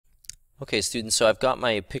Okay, students, so I've got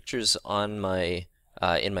my pictures on my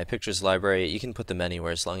in my pictures library. You can put them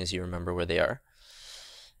anywhere as long as you remember where they are.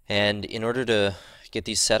 And in order to get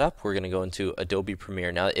these set up, we're going to go into Adobe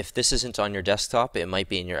Premiere. Now, if this isn't on your desktop, it might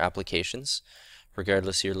be in your applications.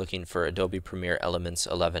 Regardless, you're looking for Adobe Premiere Elements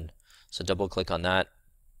 11. So double click on that.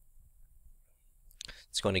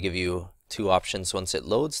 It's going to give you two options once it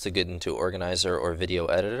loads to get into Organizer or Video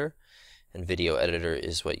Editor. And Video Editor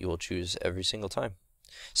is what you will choose every single time.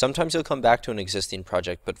 Sometimes you'll come back to an existing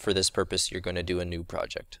project, but for this purpose, you're going to do a new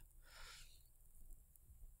project.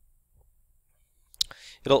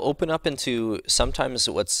 It'll open up into sometimes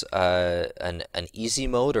what's an easy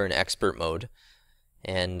mode or an expert mode,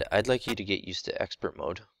 and I'd like you to get used to expert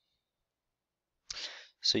mode.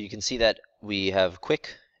 So you can see that we have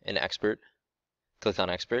quick and expert. Click on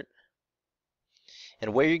expert,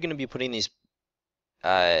 and where you're going to be putting these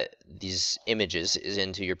images is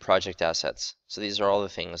into your project assets. So these are all the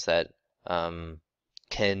things that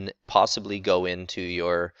can possibly go into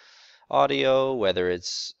your audio, whether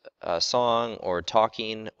it's a song or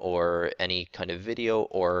talking or any kind of video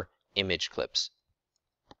or image clips.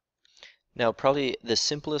 Now, probably the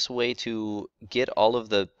simplest way to get all of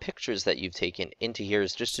the pictures that you've taken into here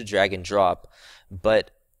is just to drag and drop,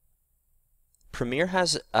 but Premiere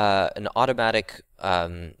has an automatic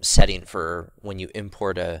setting for when you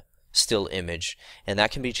import a still image, and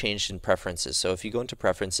that can be changed in preferences. So if you go into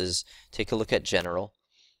preferences, take a look at general.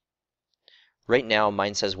 Right now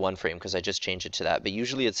mine says 1 frame because I just changed it to that, but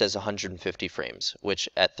usually it says 150 frames, which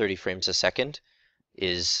at 30 frames a second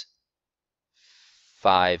is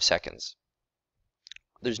 5 seconds.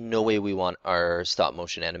 There's no way we want our stop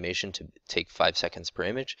motion animation to take 5 seconds per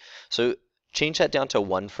image. So change that down to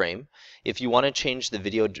 1 frame. If you want to change the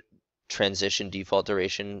video transition default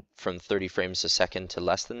duration from 30 frames a second to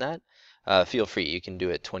less than that, feel free. You can do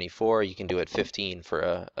it 24, you can do it 15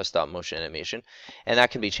 for a stop motion animation, and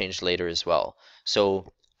that can be changed later as well.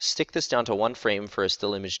 So stick this down to 1 frame for a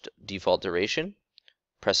still image default duration,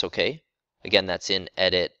 press OK. Again, that's in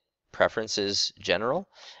Edit, Preferences, General,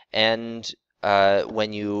 and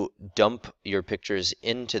when you dump your pictures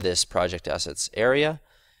into this project assets area,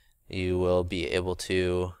 you will be able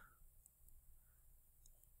to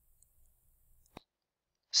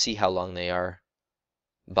see how long they are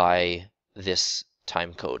by this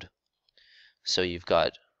time code. So you've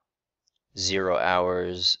got 0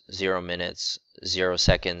 hours, 0 minutes, 0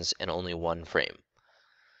 seconds, and only 1 frame.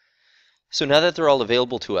 So now that they're all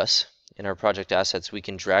available to us in our project assets, we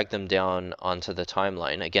can drag them down onto the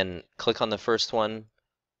timeline. Again, click on the first one,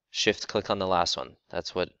 shift click on the last one.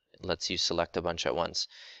 That's what lets you select a bunch at once.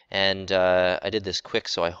 And I did this quick,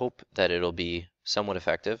 so I hope that it'll be somewhat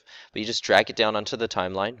effective. But you just drag it down onto the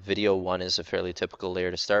timeline. Video 1 is a fairly typical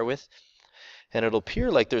layer to start with. And it'll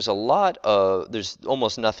appear like there's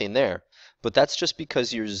almost nothing there. But that's just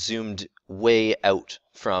because you're zoomed way out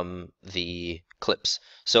from the clips,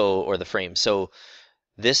 or the frame. So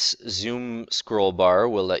this zoom scroll bar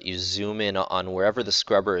will let you zoom in on wherever the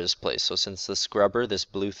scrubber is placed. So since the scrubber, this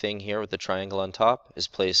blue thing here with the triangle on top, is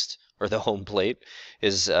placed, or the home plate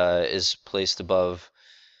is placed above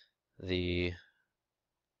the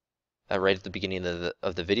right at the beginning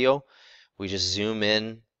of the video, we just zoom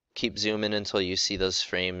in, keep zooming until you see those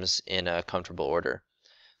frames in a comfortable order.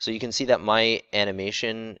 So you can see that my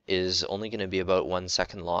animation is only going to be about 1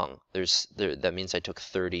 second long. That means I took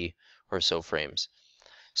 30 or so frames.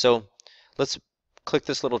 So let's click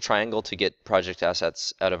this little triangle to get project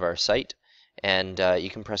assets out of our site, and you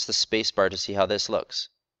can press the space bar to see how this looks.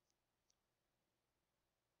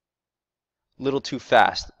 Little too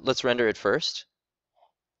fast. Let's render it first.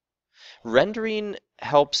 Rendering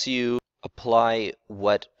helps you apply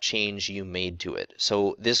what change you made to it.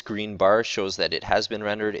 So this green bar shows that it has been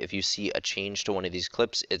rendered. If you see a change to one of these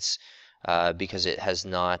clips, it's because it has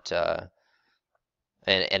not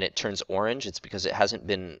and it turns orange, it's because it hasn't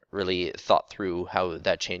been really thought through how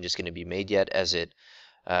that change is going to be made yet, as it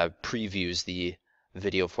previews the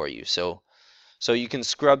video for you. So you can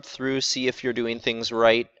scrub through, see if you're doing things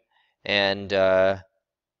right, and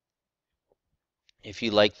if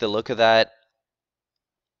you like the look of that,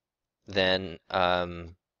 then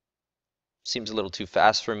seems a little too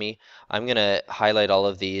fast for me. I'm going to highlight all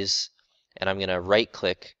of these, and I'm going to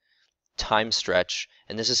right-click, time stretch,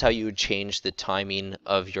 and this is how you would change the timing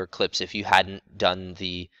of your clips if you hadn't done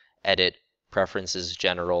the edit, preferences,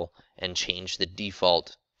 general, and change the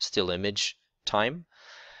default still image time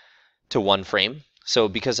to 1 frame. So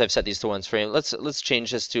because I've set these to 1 frame, let's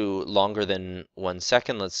change this to longer than 1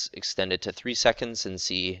 second. Let's extend it to 3 seconds and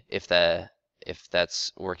see if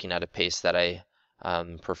that's working at a pace that I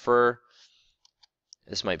prefer.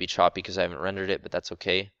 This might be choppy because I haven't rendered it, but that's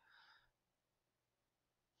okay.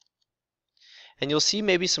 And you'll see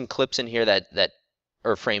maybe some clips in here that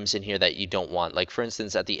or frames in here that you don't want. Like for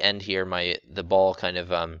instance, at the end here, the ball kind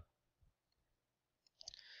of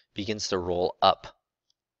begins to roll up.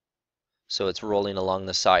 So it's rolling along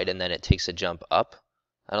the side and then it takes a jump up.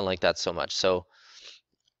 I don't like that so much. So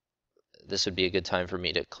this would be a good time for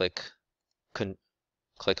me to click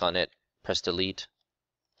on it, press delete,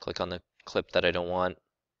 click on the clip that I don't want,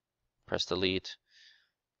 press delete.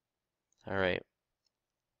 All right.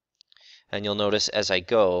 And you'll notice as I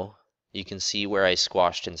go, you can see where I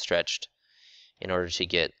squashed and stretched in order to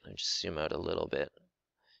get, I'll just zoom out a little bit.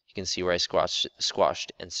 You can see where I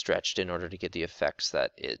squashed and stretched in order to get the effects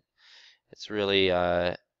that it's really,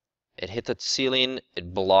 it hit the ceiling,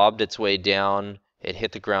 it blobbed its way down, it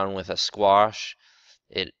hit the ground with a squash,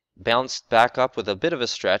 it bounced back up with a bit of a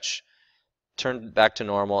stretch, turned back to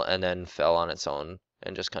normal, and then fell on its own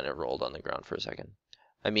and just kind of rolled on the ground for a second.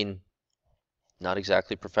 I mean, not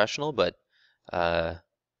exactly professional, but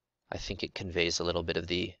I think it conveys a little bit of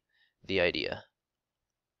the idea.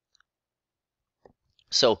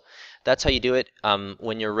 So that's how you do it.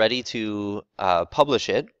 When you're ready to publish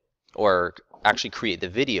it, or actually create the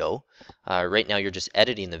video, right now you're just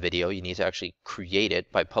editing the video. You need to actually create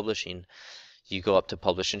it by publishing. You go up to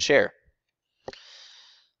Publish and Share.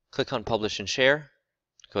 Click on Publish and Share.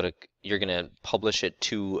 You're going to publish it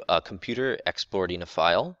to a computer exporting a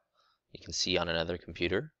file. You can see on another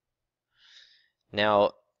computer.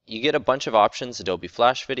 Now you get a bunch of options. Adobe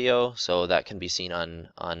Flash Video, so that can be seen on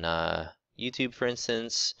YouTube, for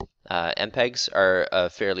instance. MPEGs are a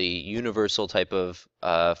fairly universal type of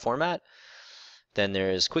format. Then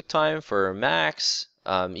there's QuickTime for Macs.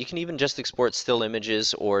 You can even just export still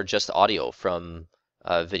images or just audio from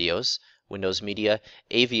videos. Windows Media.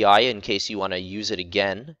 AVI in case you want to use it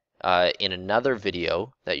again in another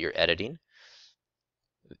video that you're editing.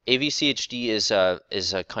 AVCHD is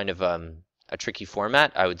a kind of a tricky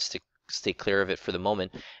format. I would stay clear of it for the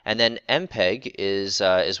moment. And then MPEG is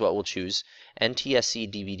what we'll choose.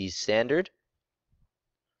 NTSC DVD standard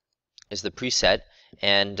is the preset,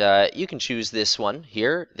 and you can choose this one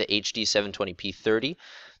here, the HD 720p 30.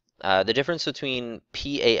 The difference between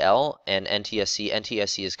PAL and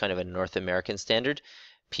NTSC is kind of a North American standard.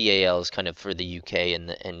 PAL is kind of for the UK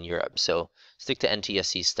and Europe. So stick to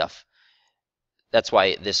NTSC stuff. That's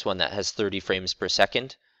why this one that has 30 frames per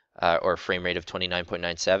second, or frame rate of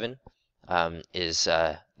 29.97, is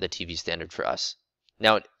the TV standard for us.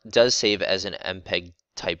 Now it does save as an MPEG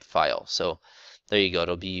type file, so there you go.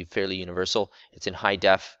 It'll be fairly universal. It's in high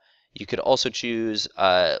def. You could also choose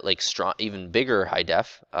like strong, even bigger high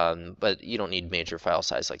def, but you don't need major file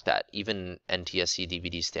size like that. Even NTSC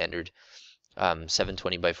DVD standard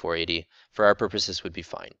 720 by 480 for our purposes would be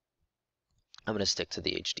fine. I'm going to stick to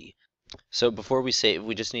the HD. So before we save,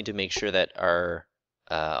 we just need to make sure that our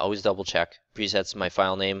always double check. Presets my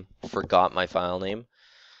file name, forgot my file name.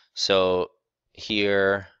 So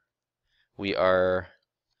here we are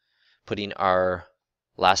putting our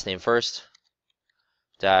last name first,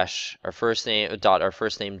 dash our first name, dot our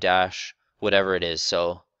first name, dash whatever it is.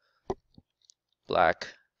 So black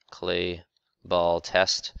clay ball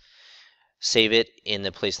test. Save it in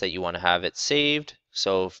the place that you want to have it saved.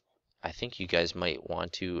 So I think you guys might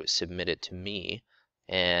want to submit it to me,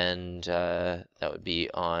 and that would be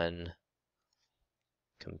on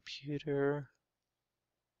computer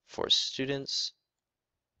for students,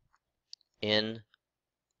 in,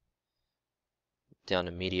 down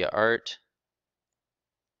to media art,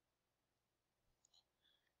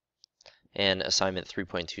 and assignment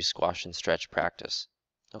 3.2 squash and stretch practice.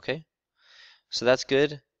 Okay, so that's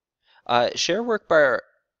good. Share workbar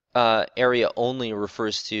area only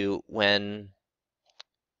refers to when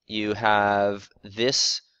you have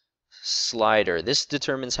this slider. This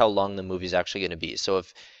determines how long the movie is actually going to be. So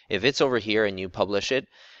if it's over here and you publish it,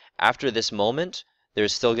 after this moment,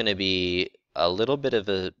 there's still going to be a little bit of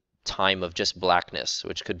a time of just blackness,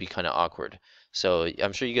 which could be kind of awkward. So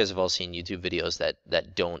I'm sure you guys have all seen YouTube videos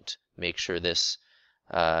that don't make sure this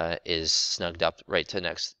is snugged up right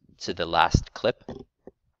to the last clip.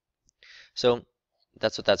 So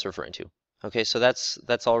that's what that's referring to. Okay, so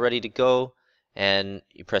that's all ready to go, and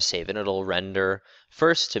you press save and it'll render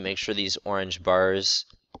first to make sure these orange bars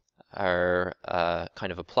are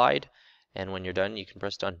kind of applied, and when you're done you can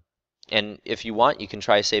press done. And if you want, you can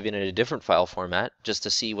try saving it in a different file format just to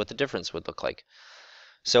see what the difference would look like.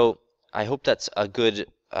 So I hope that's a good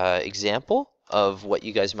example of what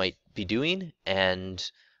you guys might be doing, and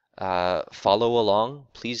follow along.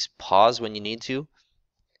 Please pause when you need to,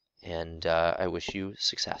 and I wish you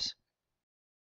success.